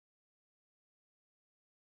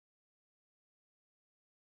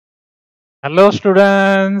Hello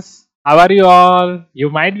students, how are you all? You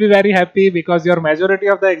might be very happy because your majority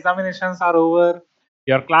of the examinations are over.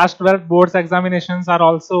 Your class 12 boards examinations are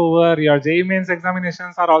also over. Your JEE mains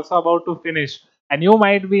examinations are also about to finish and you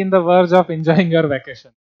might be in the verge of enjoying your vacation.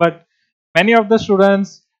 But many of the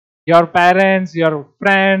students, your parents, your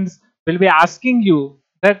friends will be asking you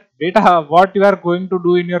that beta what you are going to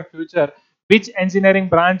do in your future, which engineering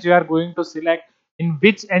branch you are going to select, in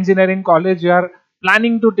which engineering college you are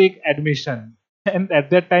planning to take admission. And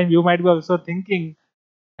at that time you might be also thinking,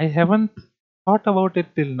 I haven't thought about it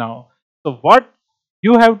till now. So what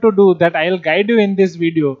you have to do, that I'll guide you in this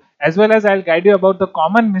video, as well as I'll guide you about the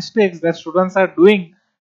common mistakes that students are doing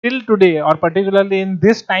till today, or particularly in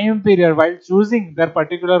this time period while choosing their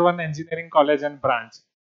particular one engineering college and branch.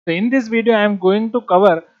 So in this video I am going to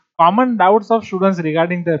cover common doubts of students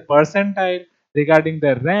regarding their percentile, regarding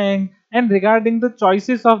their rank, and regarding the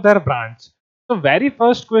choices of their branch. So very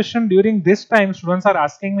first question during this time students are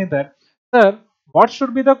asking me that, sir, what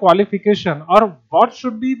should be the qualification, or what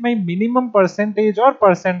should be my minimum percentage or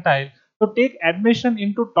percentile to take admission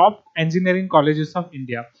into top engineering colleges of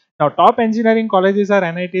India? Now top engineering colleges are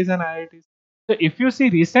NITs and IITs. So if you see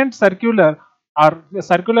recent circular, or the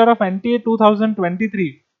circular of NTA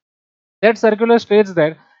 2023, that circular states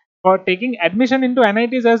that for taking admission into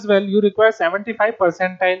NITs as well, you require 75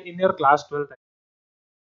 percentile in your class 12.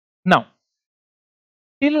 Now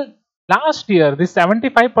till last year, this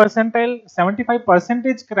 75 percentile, 75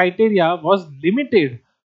 percentage criteria was limited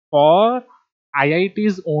for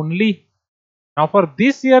IITs only. Now for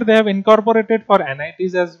this year, they have incorporated for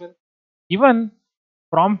NITs as well. Even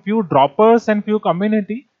from few droppers and few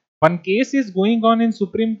community, one case is going on in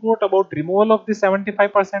Supreme Court about removal of the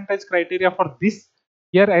 75 percentage criteria for this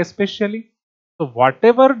year especially. So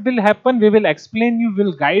whatever will happen, we will explain you,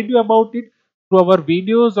 will guide you about it through our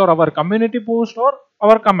videos or our community post or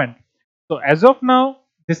our comment. So as of now,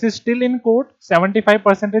 this is still in court, 75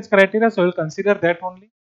 percentage criteria, so we'll consider that only.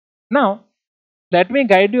 Now let me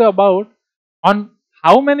guide you about on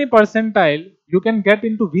how many percentile you can get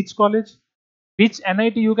into which college, which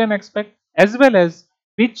NIT you can expect, as well as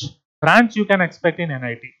which branch you can expect in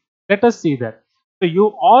NIT. Let us see that. So you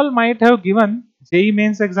all might have given JEE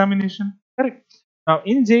mains examination, correct? Now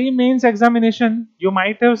in JEE mains examination, you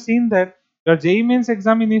might have seen that your JEE mains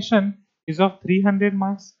examination is of 300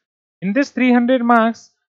 marks. In this 300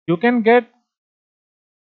 marks, you can get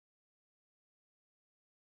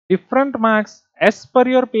different marks as per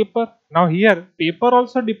your paper. Now here paper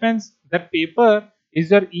also depends, that paper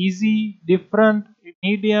is your easy, different,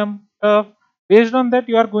 medium, tough. Based on that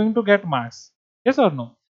you are going to get marks. Yes or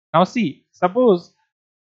no? Now see, suppose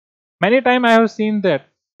many time I have seen that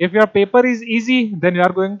if your paper is easy, then you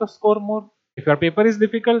are going to score more. If your paper is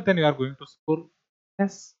difficult, then you are going to score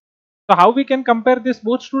less. So how we can compare this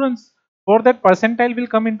both students? For that percentile will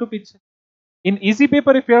come into picture. In easy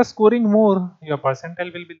paper, if you are scoring more, your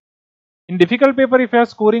percentile will be. In difficult paper, if you are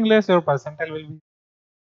scoring less, your percentile will be.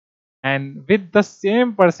 And with the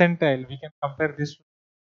same percentile, we can compare this.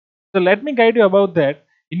 So let me guide you about that.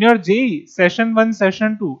 In your JEE session 1,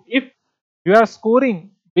 session 2, if you are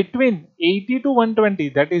scoring between 80 to 120,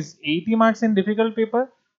 that is 80 marks in difficult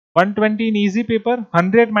paper, 120 in easy paper,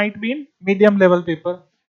 100 might be in medium level paper,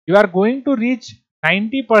 you are going to reach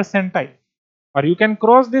 90 percentile, or you can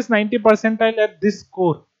cross this 90 percentile at this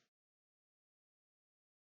score.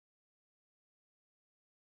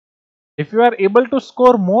 If you are able to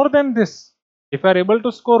score more than this, if you are able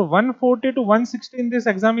to score 140 to 160 in this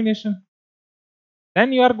examination,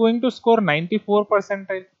 then you are going to score 94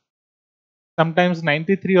 percentile, sometimes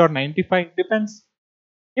 93 or 95, depends.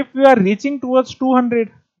 If you are reaching towards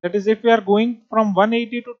 200, that is if you are going from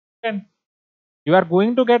 180 to 10, you are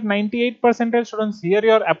going to get 98 percentile students. Here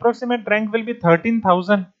your approximate rank will be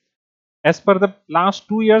 13,000 as per the last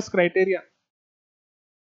 2 years criteria.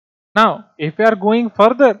 Now if you are going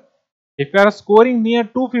further, if you are scoring near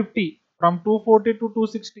 250, from 240 to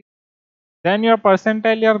 260, then your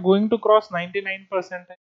percentile you are going to cross 99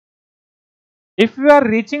 percentile. If you are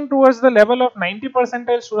reaching towards the level of 90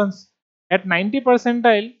 percentile students, at 90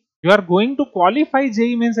 percentile you are going to qualify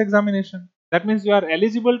JEE mains examination. That means you are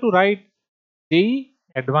eligible to write JEE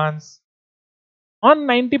advance. On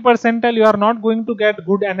 90 percentile you are not going to get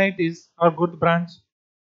good NITs or good branch.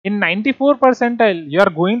 In 94 percentile you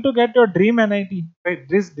are going to get your dream NIT. Right?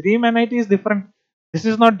 This dream NIT is different. This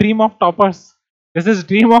is not dream of toppers. This is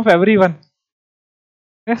dream of everyone.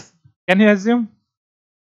 Yes, can you assume?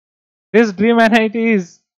 This dream NIT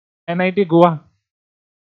is NIT Goa.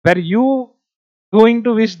 Were you going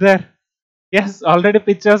to wish there? Yes, already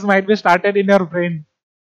pictures might be started in your brain.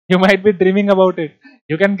 You might be dreaming about it.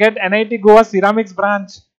 You can get NIT Goa ceramics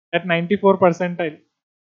branch. at 94 percentile.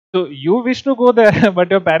 So you wish to go there,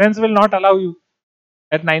 but your parents will not allow you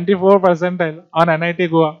at 94 percentile on NIT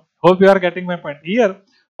Goa. Hope you are getting my point. Here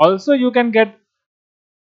also you can get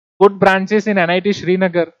good branches in NIT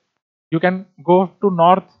Srinagar. You can go to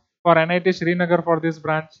north for NIT Srinagar for this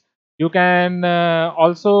branch. You can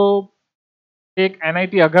also take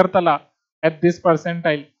NIT Agartala at this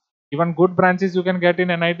percentile. Even good branches you can get in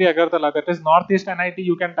NIT Agartala, that is Northeast NIT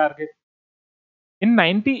you can target. In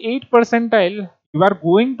 98 percentile, you are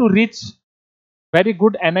going to reach very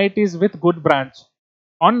good NITs with good branch.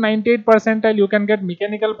 On 98 percentile, you can get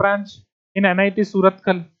mechanical branch in NIT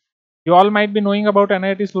Surathkal. You all might be knowing about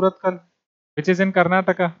NIT Surathkal, which is in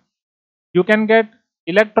Karnataka. You can get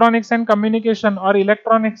electronics and communication or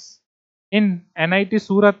electronics in NIT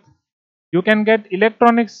Surat. You can get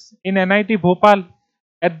electronics in NIT Bhopal.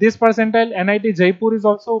 At this percentile, NIT Jaipur is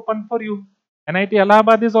also open for you. NIT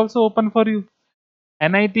Allahabad is also open for you.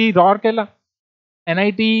 NIT Rourkela,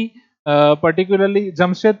 NIT particularly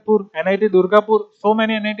Jamshedpur, NIT Durgapur, so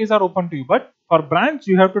many NITs are open to you. But for branch,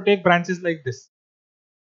 you have to take branches like this.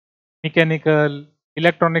 Mechanical,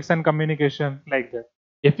 electronics and communication, like that.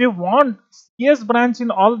 If you want CS branch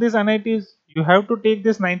in all these NITs, you have to take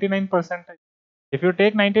this 99 percentile. If you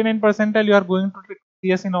take 99 percentile, you are going to take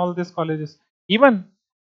CS in all these colleges. Even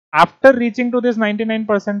after reaching to this 99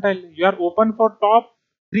 percentile, you are open for top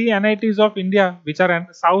 3 NITs of India, which are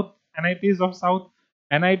South, NITs of South,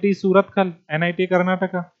 NIT Surathkal, NIT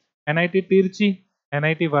Karnataka, NIT Tirchi,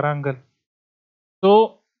 NIT Warangal.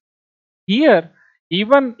 So here,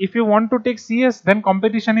 even if you want to take CS, then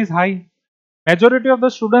competition is high. Majority of the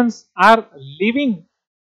students are leaving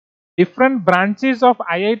different branches of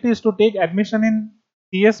IITs to take admission in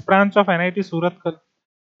CS branch of NIT Surathkal.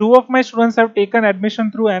 Two of my students have taken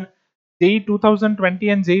admission through an JEE 2020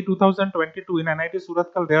 and JEE 2022 in NIT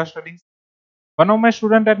Surathkal. They are studying. One of my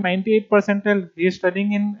student at 98 percentile, he is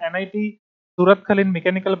studying in NIT Surathkal in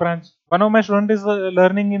mechanical branch. One of my student is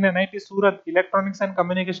learning in NIT Surat electronics and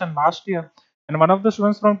communication last year, and one of the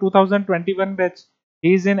students from 2021 batch,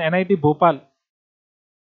 he is in NIT Bhopal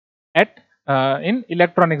at in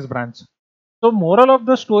electronics branch. So moral of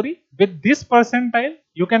the story, with this percentile,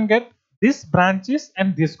 you can get these branches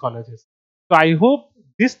and these colleges. So I hope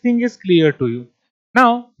this thing is clear to you.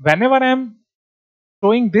 Now, whenever I am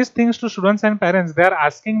showing these things to students and parents, they are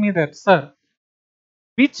asking me that, sir,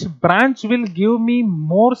 which branch will give me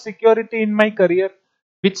more security in my career,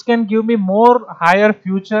 which can give me more higher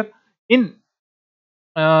future in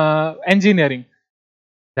engineering?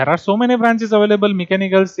 There are so many branches available: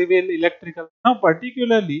 mechanical, civil, electrical. Now,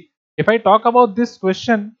 particularly, if I talk about this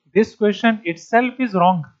question itself is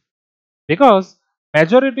wrong, because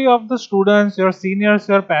majority of the students, your seniors,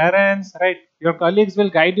 your parents, right, your colleagues will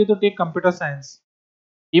guide you to take computer science.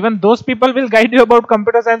 Even those people will guide you about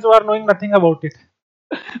computer science who are knowing nothing about it,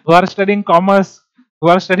 who are studying commerce, who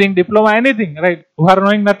are studying diploma, anything, right, who are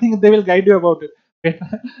knowing nothing, they will guide you about it.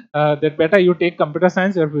 That better you take computer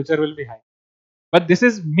science, your future will be high. But this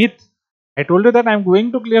is myth. I told you that I'm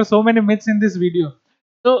going to clear so many myths in this video.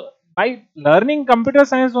 So by learning computer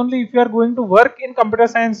science only, if you are going to work in computer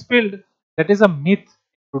science field, that is a myth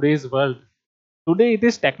in today's world. Today it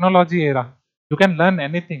is technology era. You can learn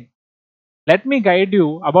anything. Let me guide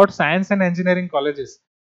you about science and engineering colleges.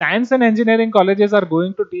 Science and engineering colleges are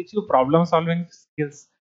going to teach you problem solving skills.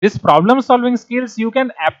 This problem solving skills you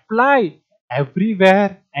can apply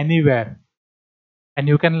everywhere, anywhere. And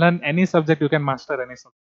you can learn any subject, you can master any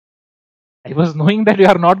subject. I was knowing that you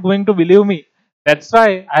are not going to believe me. That's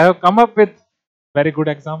why I have come up with very good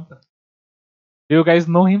example. Do you guys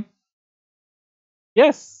know him?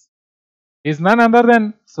 Yes. He is none other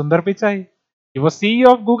than Sundar Pichai. He was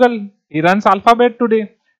CEO of Google. He runs Alphabet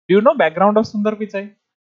today. Do you know background of Sundar Pichai?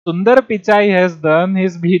 Sundar Pichai has done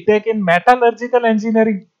his BTech in metallurgical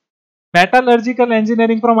engineering. Metallurgical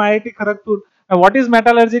engineering from IIT Kharagpur. Now, what is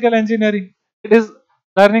metallurgical engineering? It is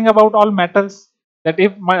learning about all metals. That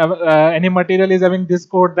if any material is having this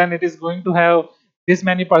code, then it is going to have this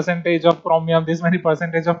many percentage of chromium, this many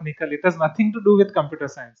percentage of nickel. It has nothing to do with computer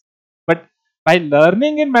science. But by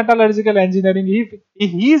learning in metallurgical engineering,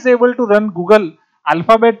 if he is able to run Google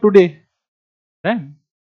Alphabet today, then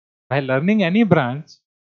by learning any branch,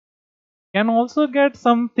 can also get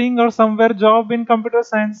something or somewhere job in computer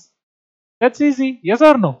science. That's easy. Yes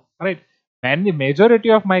or no? Right. And the majority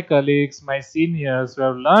of my colleagues, my seniors who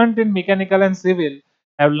have learned in mechanical and civil,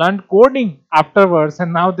 have learned coding afterwards,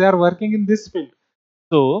 and now they are working in this field.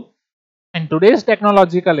 So, in today's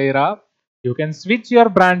technological era, you can switch your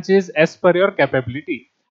branches as per your capability.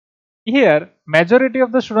 Here, majority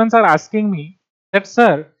of the students are asking me that,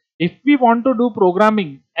 sir, if we want to do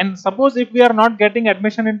programming And suppose if we are not getting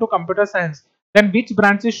admission into computer science, then which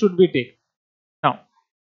branches should we take? Now,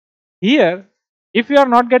 here, if you are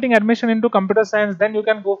not getting admission into computer science, then you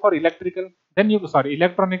can go for electrical, then you sorry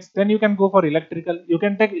electronics, then you can go for electrical. You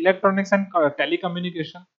can take electronics and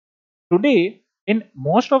telecommunication. Today, in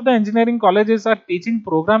most of the engineering colleges are teaching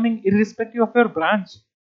programming irrespective of your branch.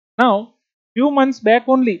 Now, few months back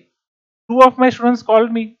only, two of my students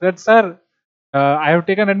called me that sir, I have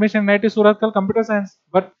taken admission in IT Surathkal Computer Science,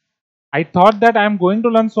 but I thought that I am going to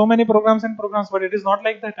learn so many programs, but it is not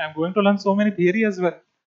like that. I am going to learn so many theory as well,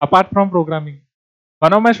 apart from programming.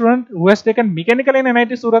 One of my students who has taken mechanical in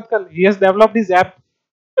NIT Surathkal, he has developed his app.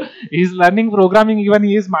 He is learning programming, even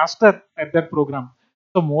he is master at that program.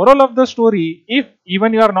 So moral of the story, if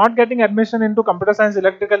even you are not getting admission into computer science,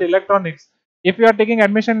 electrical, electronics, if you are taking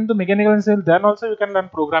admission into mechanical and civil, then also you can learn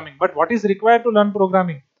programming. But what is required to learn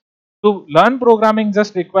programming? To learn programming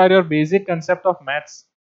just require your basic concept of maths.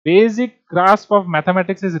 Basic grasp of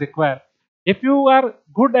mathematics is required. If you are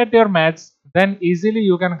good at your maths, then easily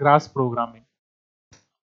you can grasp programming.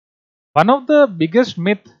 One of the biggest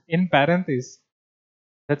myth in parent is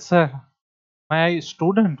that sir, my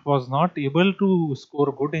student was not able to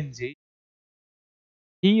score good in J.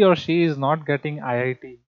 He or she is not getting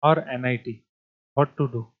IIT or NIT. What to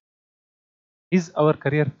do? Is our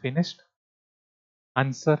career finished?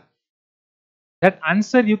 Answer. That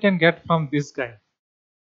answer you can get from this guy.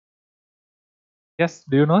 Yes,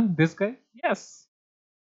 do you know this guy? Yes.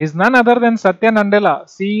 Is none other than Satya Nadella,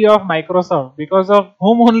 CEO of Microsoft, because of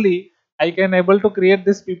whom only I can able to create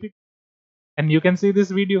this PPT and you can see this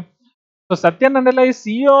video. So Satya Nadella is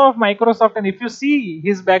CEO of Microsoft, and if you see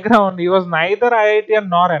his background, he was neither IITian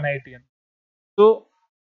nor NITian. So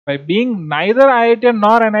by being neither IITian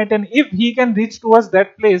nor NITian, if he can reach towards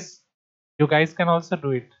that place, you guys can also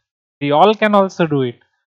do it. We all can also do it.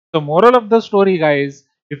 So moral of the story, guys,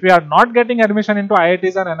 if you are not getting admission into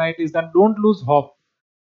IITs and NITs, then don't lose hope.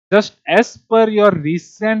 Just as per your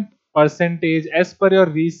recent percentage, as per your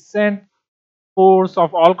recent course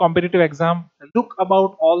of all competitive exam, look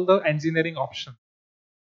about all the engineering options,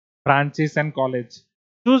 branches and college.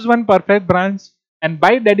 Choose one perfect branch, and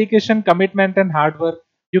by dedication, commitment and hard work,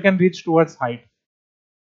 you can reach towards height.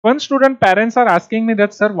 One student parents are asking me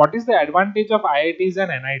that, sir, what is the advantage of IITs and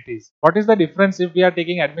NITs? What is the difference if we are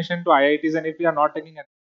taking admission to IITs and if we are not taking admission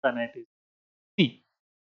to NITs? See,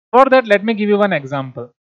 for that, let me give you one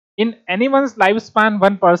example. In anyone's lifespan,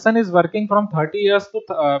 one person is working from 30 years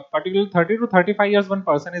to particularly 30 to 35 years. One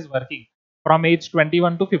person is working from age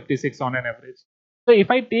 21 to 56 on an average. So if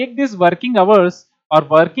I take these working hours or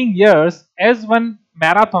working years as one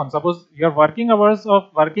marathon, suppose your working hours of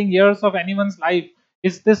working years of anyone's life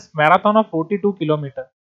is this marathon of 42 kilometers.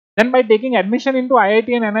 Then by taking admission into IIT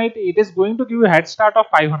and NIT, it is going to give you a head start of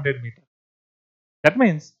 500 meters. That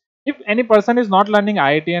means if any person is not learning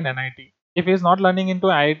IIT and NIT, if he is not learning into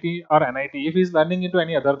IIT or NIT, if he is learning into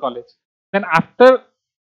any other college, then after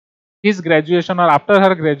his graduation or after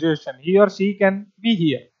her graduation, he or she can be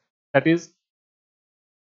here. That is,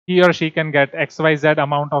 he or she can get XYZ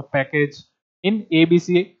amount of package in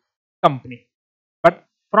ABC company. But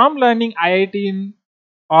from learning IIT in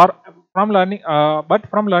or from learning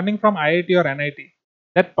from IIT or NIT,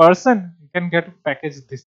 that person can get package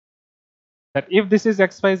this. That if this is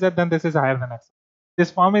XYZ, then this is higher than X. This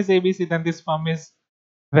firm is ABC, then this firm is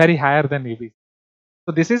very higher than ABC.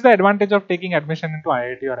 So this is the advantage of taking admission into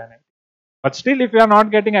IIT or NIT. But still, if you are not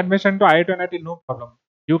getting admission to IIT or NIT, no problem.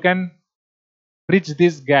 You can bridge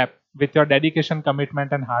this gap with your dedication,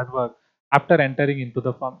 commitment, and hard work after entering into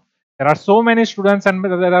the firm. There are so many students and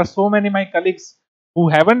there are so many my colleagues who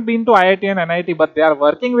haven't been to IIT and NIT, but they are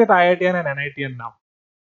working with IIT and NIT now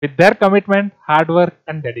with their commitment, hard work,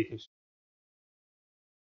 and dedication.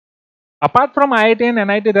 Apart from IIT and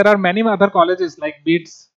NIT, there are many other colleges like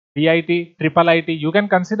BITS, BIT, Triple IT. You can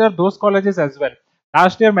consider those colleges as well.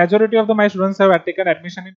 Last year, majority of my students have taken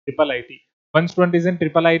admission in Triple IT. One student is in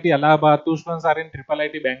Triple IT Allahabad, two students are in Triple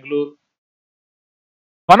IT Bangalore.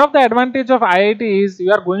 One of the advantage of IIT is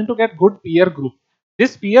you are going to get good peer group.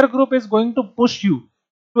 This peer group is going to push you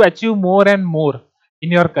to achieve more and more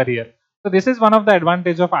in your career. So this is one of the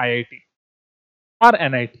advantage of IIT or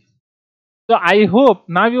NIT. So I hope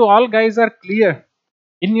now you all guys are clear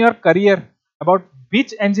in your career about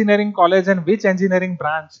which engineering college and which engineering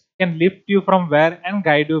branch can lift you from where and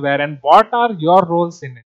guide you where and what are your roles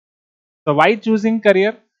in it. So why choosing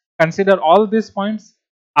career? Consider all these points.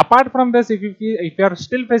 Apart from this, if you are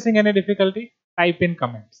still facing any difficulty, type in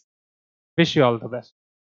comments. Wish you all the best.